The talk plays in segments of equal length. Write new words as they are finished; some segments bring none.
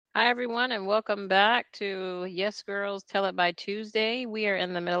Hi, everyone, and welcome back to Yes Girls Tell It by Tuesday. We are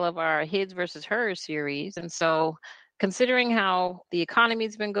in the middle of our His versus Hers series. And so, considering how the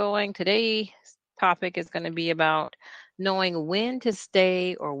economy's been going, today's topic is going to be about knowing when to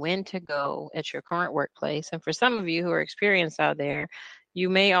stay or when to go at your current workplace. And for some of you who are experienced out there, you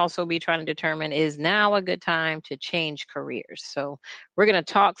may also be trying to determine is now a good time to change careers. So, we're going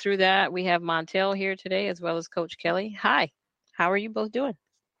to talk through that. We have Montel here today as well as Coach Kelly. Hi, how are you both doing?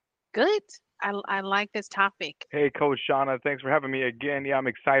 Good. I like this topic. Hey, Coach Shauna, thanks for having me again. Yeah, I'm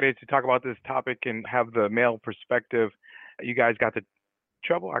excited to talk about this topic and have the male perspective. You guys got the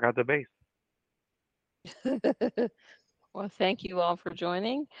treble, I got the bass. Well, thank you all for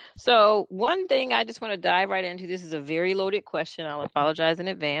joining. So, one thing I just want to dive right into, this is a very loaded question. I'll apologize in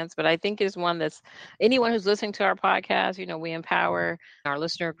advance, but I think is one that's anyone who's listening to our podcast, we empower our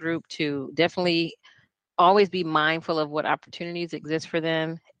listener group to definitely always be mindful of what opportunities exist for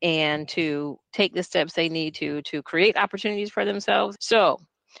them and to take the steps they need to create opportunities for themselves. So,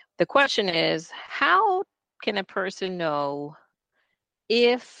 the question is, how can a person know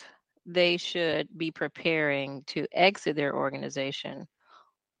if they should be preparing to exit their organization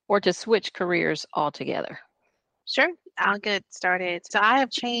or to switch careers altogether? Sure, I'll get started. So I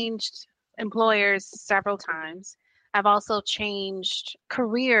have changed employers several times. I've also changed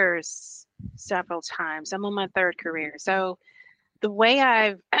careers several times. I'm on my third career. So the way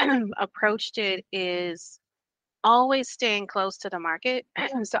I've approached it is always staying close to the market.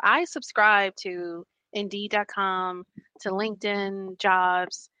 So I subscribe to Indeed.com, to LinkedIn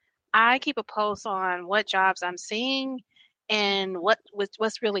jobs. I keep a pulse on what jobs I'm seeing and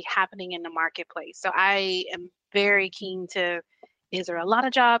what's really happening in the marketplace. So I am very keen to, is there a lot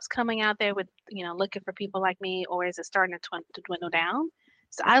of jobs coming out there with, looking for people like me, or is it starting to dwindle down?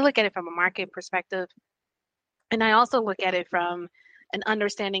 So I look at it from a market perspective, and I also look at it from an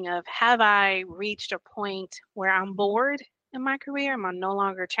understanding of, have I reached a point where I'm bored in my career? Am I no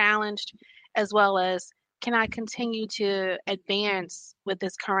longer challenged? As well as, can I continue to advance with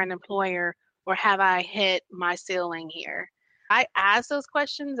this current employer, or have I hit my ceiling here? I ask those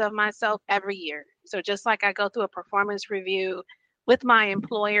questions of myself every year. So just like I go through a performance review with my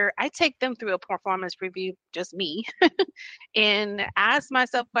employer, I take them through a performance review, just me, and ask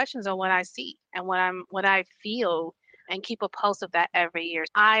myself questions on what I see and what I feel, and keep a pulse of that every year.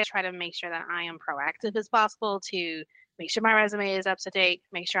 I try to make sure that I am proactive as possible to make sure my resume is up to date,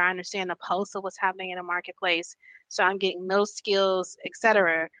 make sure I understand the pulse of what's happening in the marketplace. So I'm getting those skills,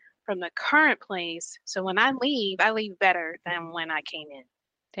 etc., from the current place. So when I leave better than when I came in.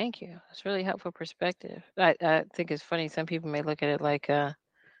 Thank you. That's really helpful perspective. I think it's funny. Some people may look at it like,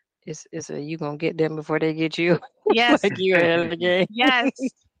 it's a you gonna get them before they get you, Yes, like you ahead of the game. yes.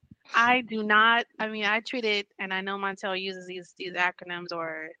 I do not. I mean, I treat it, and I know Montel uses these acronyms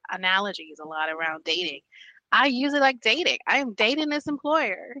or analogies a lot around dating. I use it like dating. I am dating this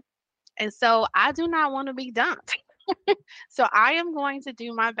employer, and so I do not want to be dumped. So I am going to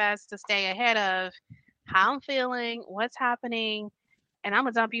do my best to stay ahead of how I'm feeling, what's happening, and I'm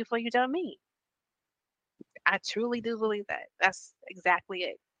gonna dump you before you dump me. I truly do believe that. That's exactly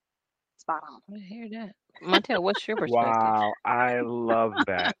it. Spot on. I hear that. Montel, what's your perspective? Wow, I love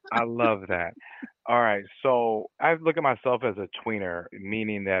that. I love that. All right, so I look at myself as a tweener,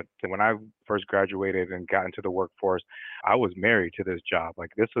 meaning that when I first graduated and got into the workforce, I was married to this job.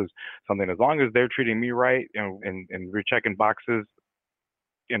 Like this is something, as long as they're treating me right and we're checking boxes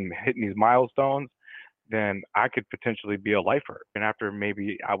and hitting these milestones, then I could potentially be a lifer. And after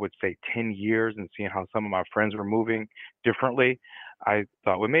maybe I would say 10 years and seeing how some of my friends were moving differently, I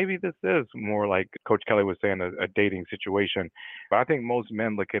thought, well, maybe this is more like Coach Kelly was saying, a dating situation. But I think most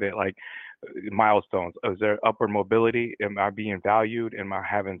men look at it like milestones. Is there upward mobility? Am I being valued? Am I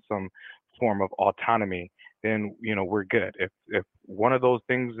having some form of autonomy? Then we're good. If one of those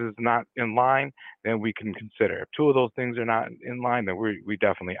things is not in line, then we can consider. If two of those things are not in line, then we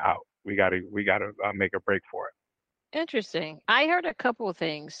definitely out. We gotta make a break for it. Interesting. I heard a couple of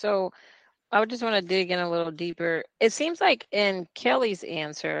things. So I would just want to dig in a little deeper. It seems like in Kelly's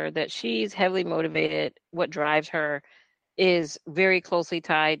answer that she's heavily motivated. What drives her is very closely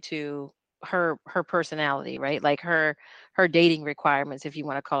tied to her personality, right? Like her dating requirements, if you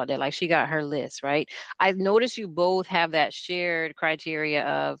want to call it that. Like she got her list, right? I've noticed you both have that shared criteria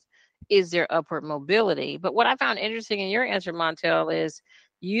of is there upward mobility. But what I found interesting in your answer, Montel, is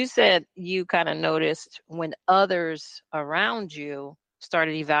you said you kind of noticed when others around you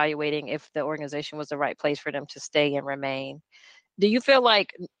started evaluating if the organization was the right place for them to stay and remain. Do you feel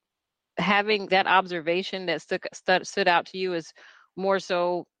like having that observation that stood out to you is more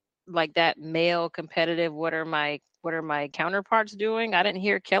so like that male competitive, what are my counterparts doing? I didn't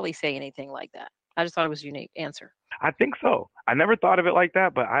hear Kelly say anything like that. I just thought it was a unique answer. I think so. I never thought of it like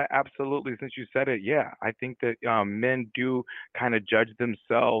that, but I absolutely, since you said it, yeah, I think that men do kind of judge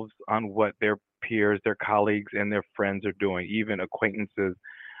themselves on what their peers, their colleagues, and their friends are doing, even acquaintances.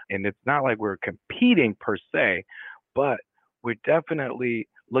 And it's not like we're competing per se, but we're definitely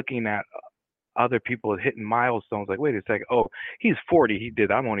looking at other people hitting milestones. Like, wait a second, oh, he's 40, he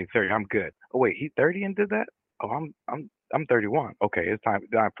did. I'm only 30, I'm good. Oh wait, he's 30 and did that. Oh, I'm 31. Okay, it's time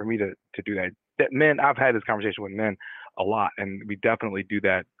for me to do that. That men, I've had this conversation with men a lot, and we definitely do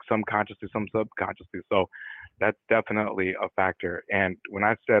that, some consciously, some subconsciously. So that's definitely a factor. And when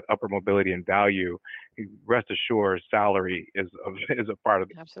I said upper mobility and value, rest assured, salary is is a part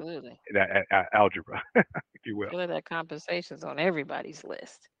of Absolutely. that algebra, if you I will. feel like that compensation's on everybody's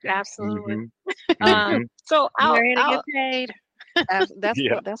list. Absolutely. Mhm. Mhm. So I'm I'll ready to get I'll paid.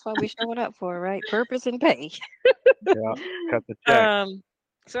 Yeah. that's why we showing up for, right? Purpose and pay. Yeah. Cut the check. Um,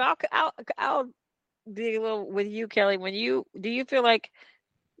 so I'll dig a little with you, Kelly. When you do you feel like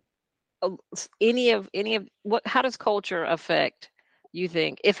any of what how does culture affect, you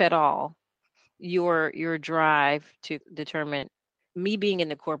think, if at all, your drive to determine, me being in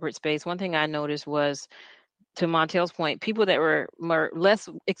the corporate space, one thing I noticed was, to Montel's point, people that were less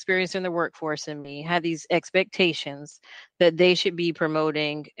experienced in the workforce than me had these expectations that they should be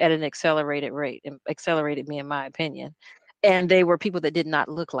promoting at an accelerated rate, and accelerated me, in my opinion. And they were people that did not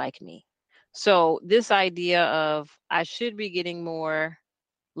look like me. So this idea of I should be getting more,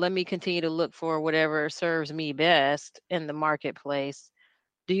 let me continue to look for whatever serves me best in the marketplace.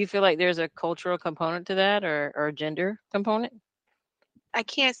 Do you feel like there's a cultural component to that, or a gender component? I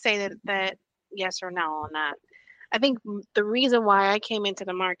can't say that yes or no on that. I think the reason why I came into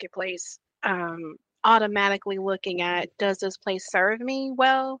the marketplace, automatically looking at does this place serve me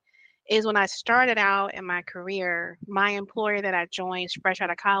well, is when I started out in my career, my employer that I joined fresh out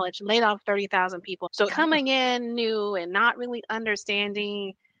of college laid off 30,000 people. So coming in new and not really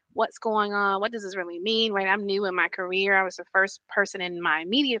understanding what's going on, what does this really mean, right? I'm new in my career. I was the first person in my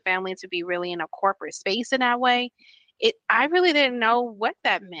immediate family to be really in a corporate space in that way. I really didn't know what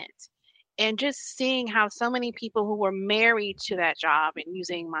that meant. And just seeing how so many people who were married to that job, and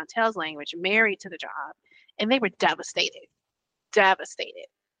using Montel's language, married to the job, and they were devastated, devastated.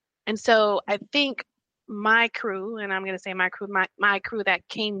 And so I think my crew, and I'm going to say my crew, my crew that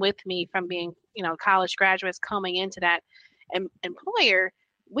came with me from being, college graduates coming into that employer,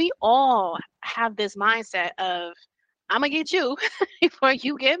 we all have this mindset of, I'm going to get you before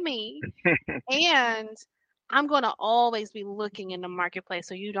you get me. And I'm going to always be looking in the marketplace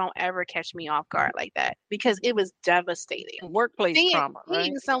so you don't ever catch me off guard like that, because it was devastating. Workplace Seeing, trauma, right?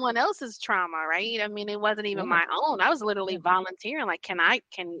 seeing someone else's trauma, right? I mean, it wasn't even Yeah. my own. I was literally volunteering, like, can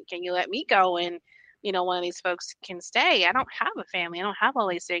you let me go, and one of these folks can stay. I don't have a family. I don't have all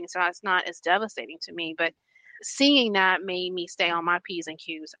these things, so it's not as devastating to me. But seeing that made me stay on my P's and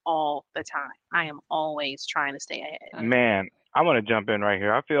Q's all the time. I am always trying to stay ahead. Man, I'm gonna jump in right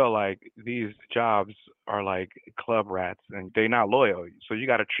here. I feel like these jobs are like club rats, and they're not loyal. So you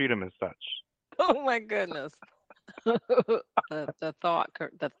got to treat them as such. Oh my goodness. The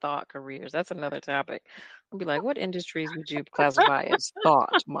thought careers. That's another topic. I'll be like, what industries would you classify as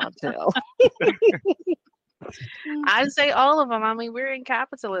thought, Montel? I'd say all of them. I mean, we're in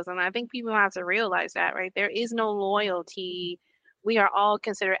capitalism. I think people have to realize that, right? There is no loyalty. We are all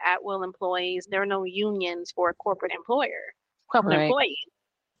considered at-will employees. There are no unions for a corporate Right. employee.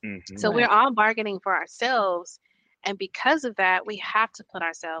 Hmm. So we're Right. all bargaining for ourselves. And because of that, we have to put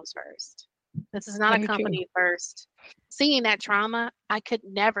ourselves first. This is not a Very true. company first. Seeing that trauma, I could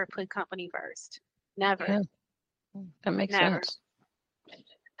never put company first. Never, Yeah, that makes never. sense.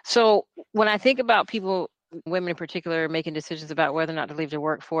 So when I think about people, women in particular, making decisions about whether or not to leave the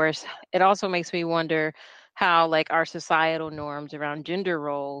workforce, it also makes me wonder how, like, our societal norms around gender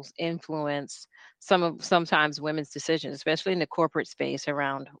roles influence sometimes women's decisions, especially in the corporate space,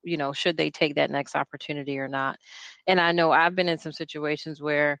 around, should they take that next opportunity or not. And I know I've been in some situations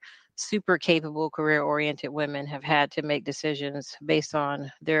where super capable, career oriented women have had to make decisions based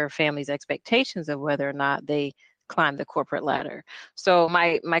on their family's expectations of whether or not they climb the corporate ladder. So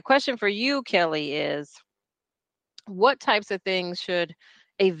my question for you, Kelly, is what types of things should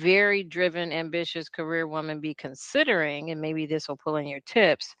a very driven, ambitious career woman be considering? And maybe this will pull in your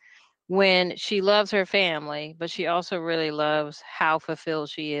tips when she loves her family, but she also really loves how fulfilled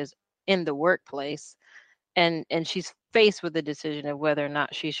she is in the workplace, and she's faced with the decision of whether or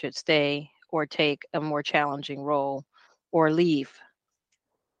not she should stay or take a more challenging role or leave.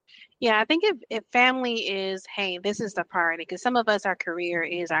 Yeah, I think if family is, hey, this is the priority, because some of us, our career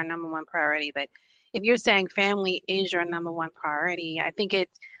is our number one priority. But if you're saying family is your number one priority, I think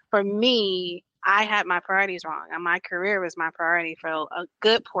for me, I had my priorities wrong. And my career was my priority for a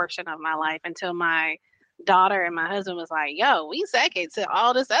good portion of my life until my daughter and my husband was like, yo, we second to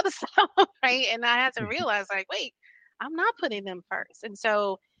all this other stuff, right? And I had to realize, like, wait, I'm not putting them first. And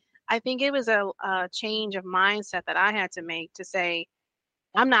so I think it was a change of mindset that I had to make to say,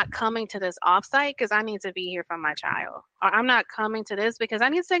 I'm not coming to this offsite because I need to be here for my child. Or I'm not coming to this because I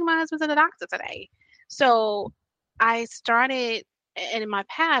need to take my husband to the doctor today. So I started, and in my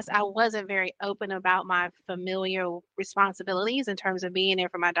past, I wasn't very open about my familial responsibilities in terms of being there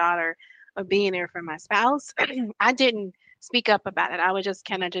for my daughter or being there for my spouse. I didn't speak up about it. I would just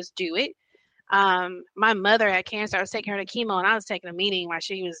kind of just do it. My mother had cancer. I was taking her to chemo, and I was taking a meeting while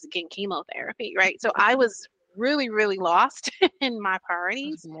she was getting chemotherapy, right? So I was really, really lost in my That's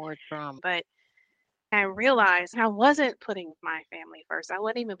priorities. more trauma. But I realized I wasn't putting my family first. I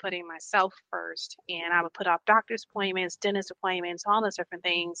wasn't even putting myself first. And I would put off doctor's appointments, dentist appointments, all those different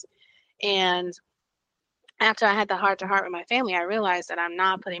things. And after I had the heart to heart with my family, I realized that I'm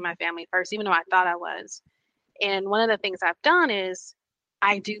not putting my family first, even though I thought I was. And one of the things I've done is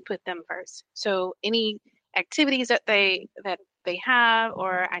I do put them first. So any activities that they have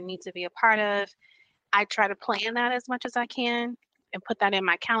or I need to be a part of, I try to plan that as much as I can and put that in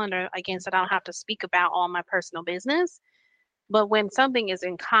my calendar again so that I don't have to speak about all my personal business. But when something is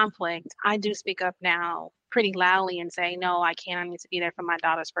in conflict, I do speak up now pretty loudly and say, no, I can't. I need to be there for my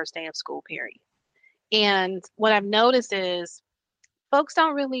daughter's first day of school, period. And what I've noticed is folks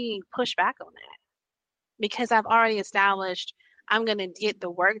don't really push back on that because I've already established I'm going to get the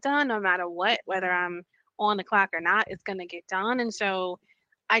work done no matter what, whether I'm on the clock or not, it's going to get done. And so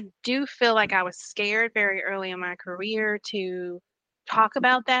I do feel like I was scared very early in my career to talk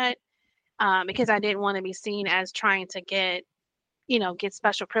about that because I didn't want to be seen as trying to get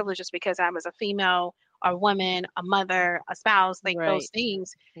special privileges because I was a female, a woman, a mother, a spouse, like those Right.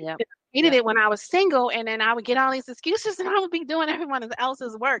 things. Yep. I hated Yep. it when I was single, and then I would get all these excuses, and I would be doing everyone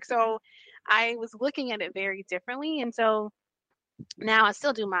else's work. So I was looking at it very differently, and so now I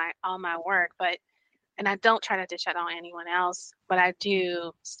still do my all my work, but and I don't try to dish out on anyone else, but I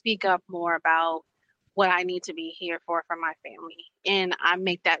do speak up more about what I need to be here for my family, and I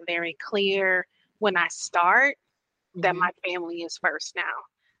make that very clear when I start that Hmm. my family is first now.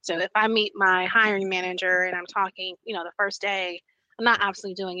 So if I meet my hiring manager and I'm talking, the first day, I'm not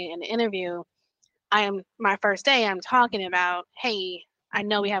absolutely doing it in the interview. I am my first day, I'm talking about, hey, I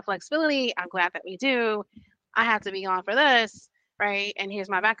know we have flexibility. I'm glad that we do. I have to be on for this, right? And here's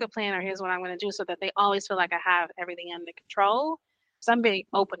my backup plan, or here's what I'm going to do so that they always feel like I have everything under control. So I'm being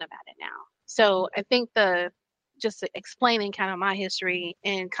open about it now. So I think just explaining kind of my history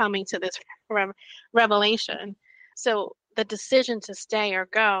and coming to this revelation. So the decision to stay or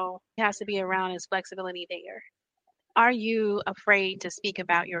go has to be around is flexibility there. Are you afraid to speak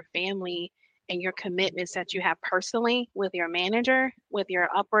about your family and your commitments that you have personally with your manager, with your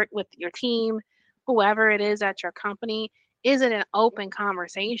team, whoever it is at your company? Is it an open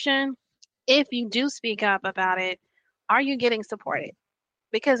conversation? If you do speak up about it, are you getting supported?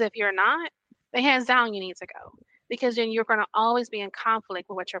 Because if you're not, then hands down, you need to go. Because then you're going to always be in conflict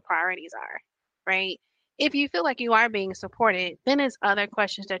with what your priorities are, right? If you feel like you are being supported, then there's other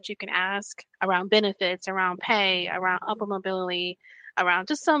questions that you can ask around benefits, around pay, around upper mobility, around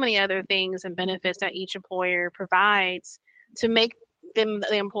just so many other things and benefits that each employer provides to make them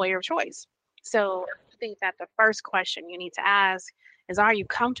the employer of choice. So I think that the first question you need to ask is, are you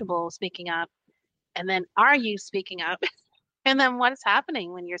comfortable speaking up? And then are you speaking up? And then what is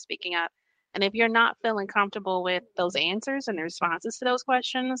happening when you're speaking up? And if you're not feeling comfortable with those answers and the responses to those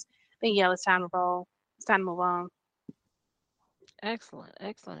questions, then yeah, it's time to roll. It's time to move on. Excellent.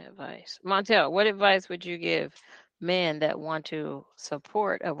 Excellent advice. Montel, what advice would you give men that want to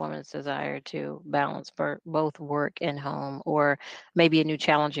support a woman's desire to balance both work and home, or maybe a new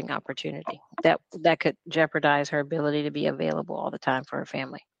challenging opportunity that could jeopardize her ability to be available all the time for her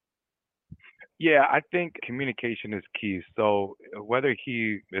family? Yeah, I think communication is key. So whether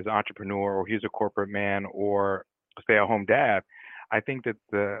he is an entrepreneur or he's a corporate man or a stay-at-home dad, I think that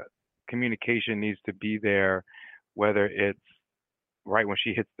the communication needs to be there, whether it's right when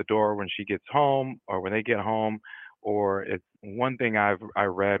she hits the door, when she gets home, or when they get home, or it's one thing I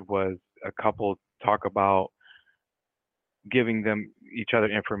read was a couple talk about giving them each other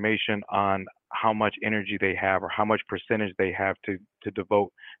information on how much energy they have or how much percentage they have to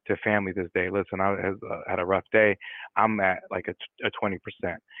devote to family this day. Listen, I had a rough day. I'm at like a 20%,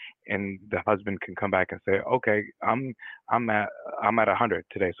 and the husband can come back and say, okay, I'm at 100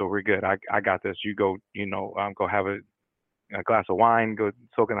 today, so we're good. I got this. You go, go have a glass of wine, go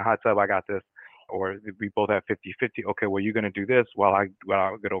soak in the hot tub. I got this. Or we both have 50-50. Okay, well, you're going to do this while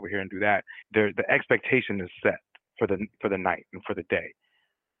I'll get over here and do that. The expectation is set for the night and for the day.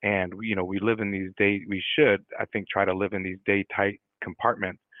 And we live in these we should, I think, try to live in these day tight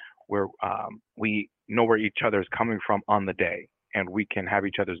compartments where we know where each other is coming from on the day, and we can have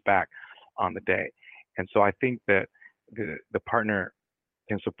each other's back on the day. And so I think that the partner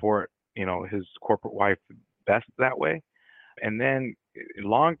can support his corporate wife best that way. And then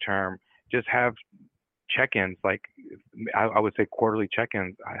long term, just have check-ins, like I would say quarterly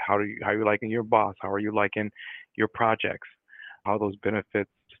check-ins. How are you liking your boss? How are you liking your projects? How are those benefits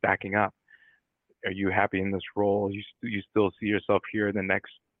stacking up? Are you happy in this role? You still see yourself here in the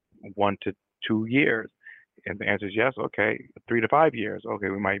next 1 to 2 years? And the answer is yes. Okay, 3 to 5 years. Okay,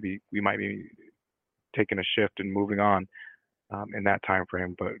 we might be taking a shift and moving on in that time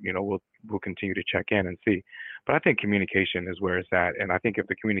frame. But we'll continue to check in and see. But I think communication is where it's at, and I think if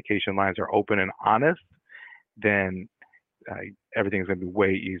the communication lines are open and honest, then everything's gonna be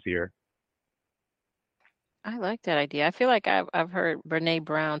way easier. I like that idea. I feel like I've heard Brene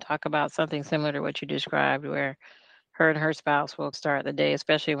Brown talk about something similar to what you described, where her and her spouse will start the day,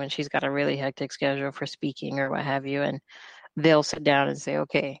 especially when she's got a really hectic schedule for speaking or what have you, and they'll sit down and say,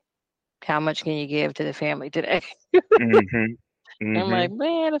 "Okay, how much can you give to the family today?" Mhm. I'm like, Mhm.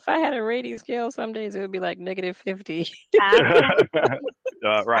 man, if I had a rating scale, some days it would be like -50. Absolutely.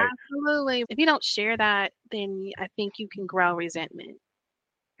 Right. Absolutely. If you don't share that, then I think you can grow resentment.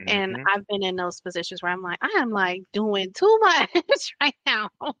 And Mhm. I've been in those positions where I'm like, I am like doing too much right now.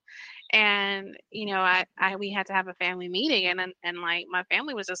 And we had to have a family meeting, and like my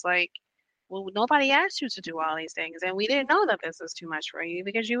family was just like, well, nobody asked you to do all these things, and we didn't know that this was too much for you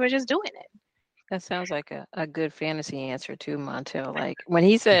because you were just doing it. That sounds like a good fantasy answer too, Montel. Like when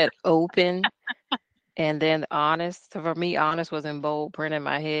he said open and then honest, so for me, honest was in bold print in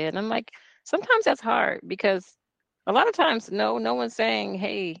my head. And I'm like, sometimes that's hard because a lot of times, no one's saying,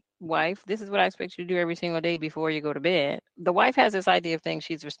 hey, wife, this is what I expect you to do every single day before you go to bed. The wife has this idea of things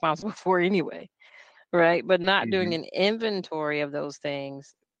she's responsible for anyway, right? But not doing Mhm. an inventory of those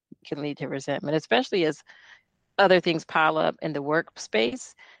things can lead to resentment, especially as other things pile up in the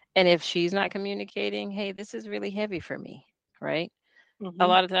workspace. And if she's not communicating, hey, this is really heavy for me, right? A Hmm.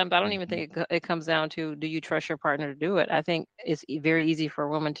 lot of times, I don't even Mhm. think it comes down to, do you trust your partner to do it? I think it's very easy for a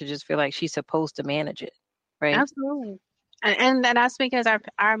woman to just feel like she's supposed to manage it, right? Absolutely. And that's because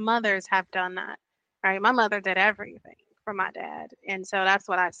our mothers have done that, right? My mother did everything for my dad, and so that's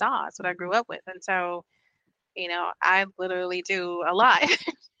what I saw. That's what I grew up with, and so I literally do a lot,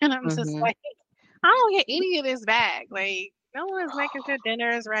 and I'm just Mm-hmm. like, I don't get any of this back. Like, no one's making sure dinner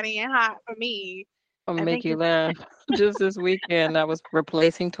is ready and hot for me. I'll I make think you it's laugh. Just this weekend, I was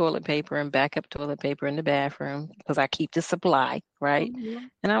replacing toilet paper and backup toilet paper in the bathroom because I keep the supply, right? mhm.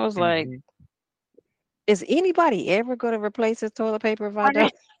 And I was like, Mhm. is anybody ever going to replace this toilet paper if I Right.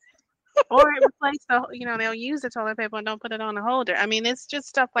 don't? Or it replace they'll use the toilet paper and don't put it on the holder. I mean, it's just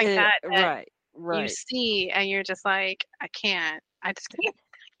stuff like that that Right, you right. see and you're just like, I can't. I just can't.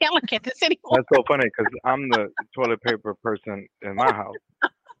 I can't look at this anymore. That's so funny because I'm the toilet paper person in my house,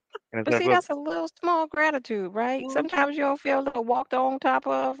 and it's But like, see, look, that's a little small gratitude, right? Mhm. Sometimes you don't feel a little walked on top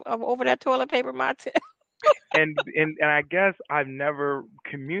of over that toilet paper, Martin. and I guess I've never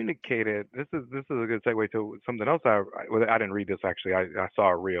communicated. This is a good segue to something else. Well, I didn't read this actually. I saw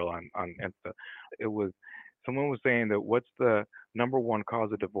a reel on Insta. It was someone was saying that what's the number one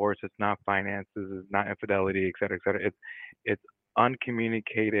cause of divorce? It's not finances. It's not infidelity, et cetera, et cetera. It's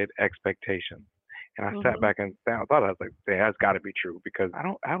uncommunicated expectations. And I sat Mhm. back and thought I was like, yeah, that's got to be true because I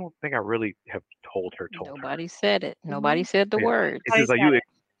don't think I really have told her. Nobody said it. Nobody Mhm. said the Yeah, it's I words. just like said you it.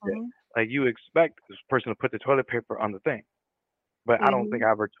 Mhm. like you expect this person to put the toilet paper on the thing. But I don't think Mhm.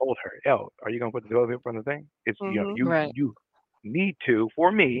 I ever told her, "Yo, are you gonna put the toilet paper on the thing?" It's Mhm. Right. you need to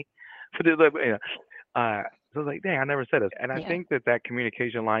for me for the so I was like, dang, I never said it. And I Yeah. think that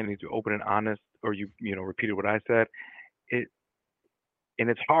communication line needs to be open and honest, or repeated what I said. It and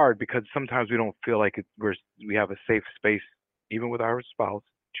it's hard because sometimes we don't feel like we have a safe space, even with our spouse,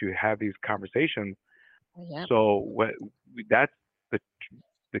 to have these conversations. Yeah. So that's the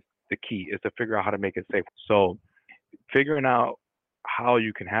the the key is to figure out how to make it safe. So figuring out how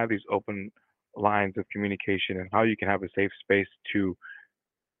you can have these open lines of communication and how you can have a safe space to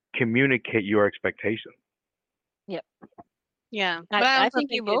communicate your expectations. Yep. Yeah. I, But I I also think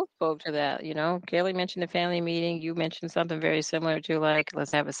you think it, both spoke to that. Kelly mentioned a family meeting. You mentioned something very similar to like,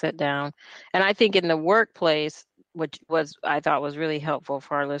 let's have a sit down. And I think in the workplace, which was I thought was really helpful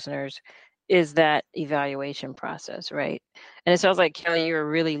for our listeners, is that evaluation process, right? And it sounds like Kelly, you're a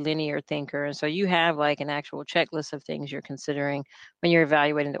really linear thinker. And so you have like an actual checklist of things you're considering when you're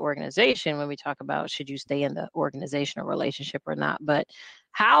evaluating the organization when we talk about should you stay in the organizational relationship or not. But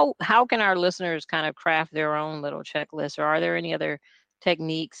how can our listeners kind of craft their own little checklist, or are there any other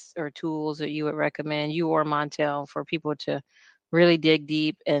techniques or tools that you would recommend, you or Montel, for people to really dig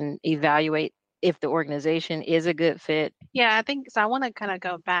deep and evaluate if the organization is a good fit? yeah, I think so. I want to kind of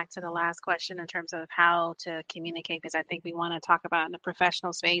go back to the last question in terms of how to communicate, because I think we want to talk about in the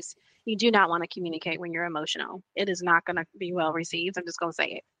professional space. You do not want to communicate when you're emotional. It is not going to be well received. I'm just going to say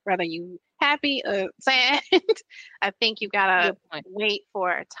it. Whether you happy or sad, I think you got to Good point. wait for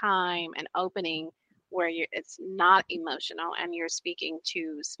a time and opening where it's not emotional and you're speaking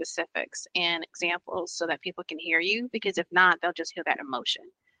to specifics and examples so that people can hear you, because if not, they'll just hear that emotion.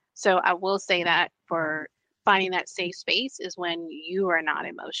 So I will say that for finding that safe space is when you are not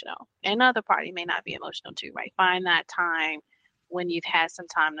emotional. Another party may not be emotional too, right? Find that time when you've had some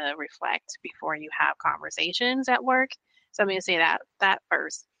time to reflect before you have conversations at work. So I'm going to say that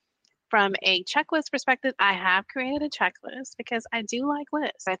first. From a checklist perspective, I have created a checklist because I do like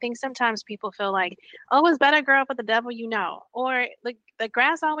lists. I think sometimes people feel like, oh, it's better girl with the devil you know, or the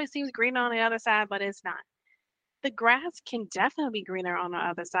grass always seems greener on the other side, but it's not. The grass can definitely be greener on the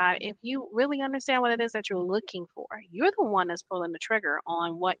other side if you really understand what it is that you're looking for. You're the one that's pulling the trigger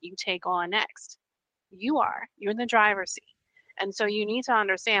on what you take on next. You're in the driver's seat. And so you need to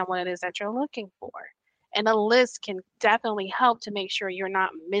understand what it is that you're looking for. And a list can definitely help to make sure you're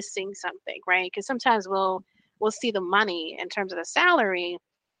not missing something, right? Because sometimes we'll see the money in terms of the salary,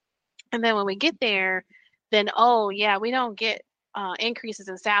 and then when we get there, then, oh, yeah, we don't get increases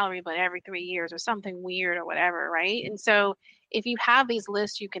in salary, but every 3 years or something weird or whatever, right? And so if you have these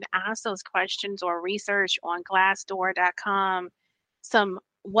lists, you can ask those questions or research on glassdoor.com some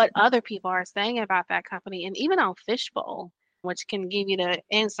what other people are saying about that company, and even on Fishbowl, which can give you the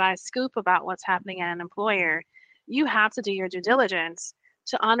inside scoop about what's happening at an employer. You have to do your due diligence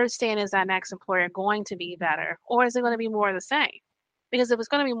to understand, is that next employer going to be better, or is it going to be more of the same? Because if it's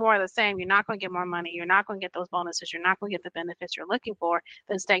going to be more of the same, you're not going to get more money. You're not going to get those bonuses. You're not going to get the benefits you're looking for.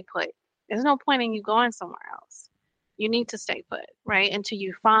 Then stay put. There's no point in you going somewhere else. You need to stay put, right? Until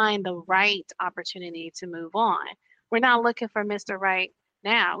you find the right opportunity to move on. We're not looking for Mr. Right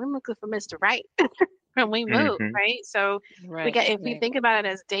now. We're looking for Mr. Right when we move, Hmm. right? So Right, if you right. think about it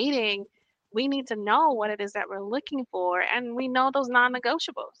as dating, we need to know what it is that we're looking for, and we know those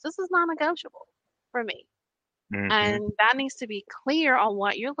non-negotiables. This is non-negotiable for me. Hmm. And that needs to be clear on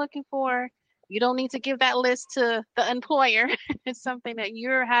what you're looking for. You don't need to give that list to the employer. It's something that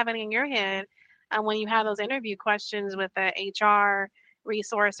you're having in your head. And when you have those interview questions with the HR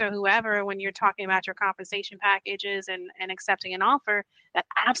resource or whoever, when you're talking about your compensation packages and accepting an offer, that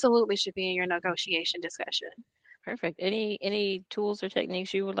absolutely should be in your negotiation discussion. Perfect. Any tools or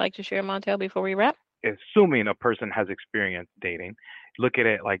techniques you would like to share, Montel, before we wrap? Assuming a person has experience dating, look at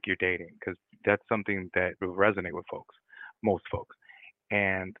it like you're dating because that's something that will resonate with folks, most folks.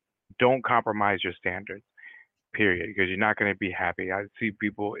 And don't compromise your standards, period, because you're not going to be happy. I see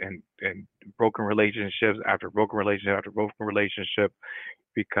people in broken relationships after broken relationship after broken relationship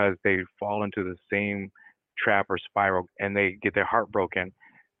because they fall into the same trap or spiral and they get their heart broken.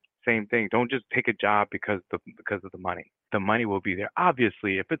 Same thing. Don't just take a job because of the money. The money will be there.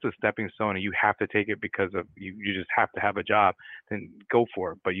 Obviously, if it's a stepping stone and you have to take it because of you just have to have a job, then go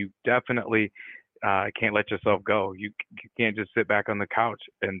for it. But you definitely can't let yourself go. You can't just sit back on the couch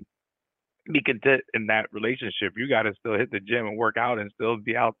and be content in that relationship. You got to still hit the gym and work out and still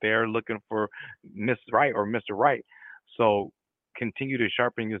be out there looking for Miss Right or Mr. Right. So continue to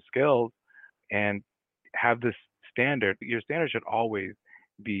sharpen your skills and have this standard. Your standard should always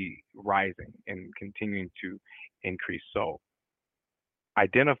be rising and continuing to increase. So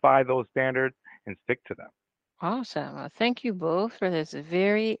identify those standards and stick to them. Awesome. Well, thank you both for this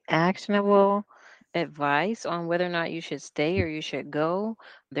very actionable advice on whether or not you should stay or you should go.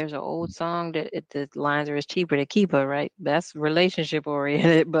 There's an old song that the lines are, it's cheaper to keep her, right? That's relationship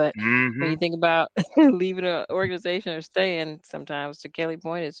oriented. But when you Hmm. think about leaving an organization or staying, sometimes to Kelly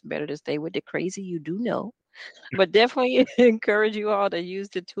point, it's better to stay with the crazy you do know. But definitely encourage you all to use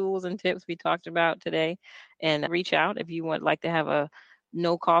the tools and tips we talked about today and reach out if you would like to have a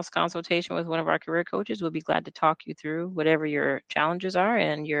no cost consultation with one of our career coaches. We'll be glad to talk you through whatever your challenges are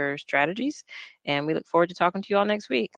and your strategies. And we look forward to talking to you all next week.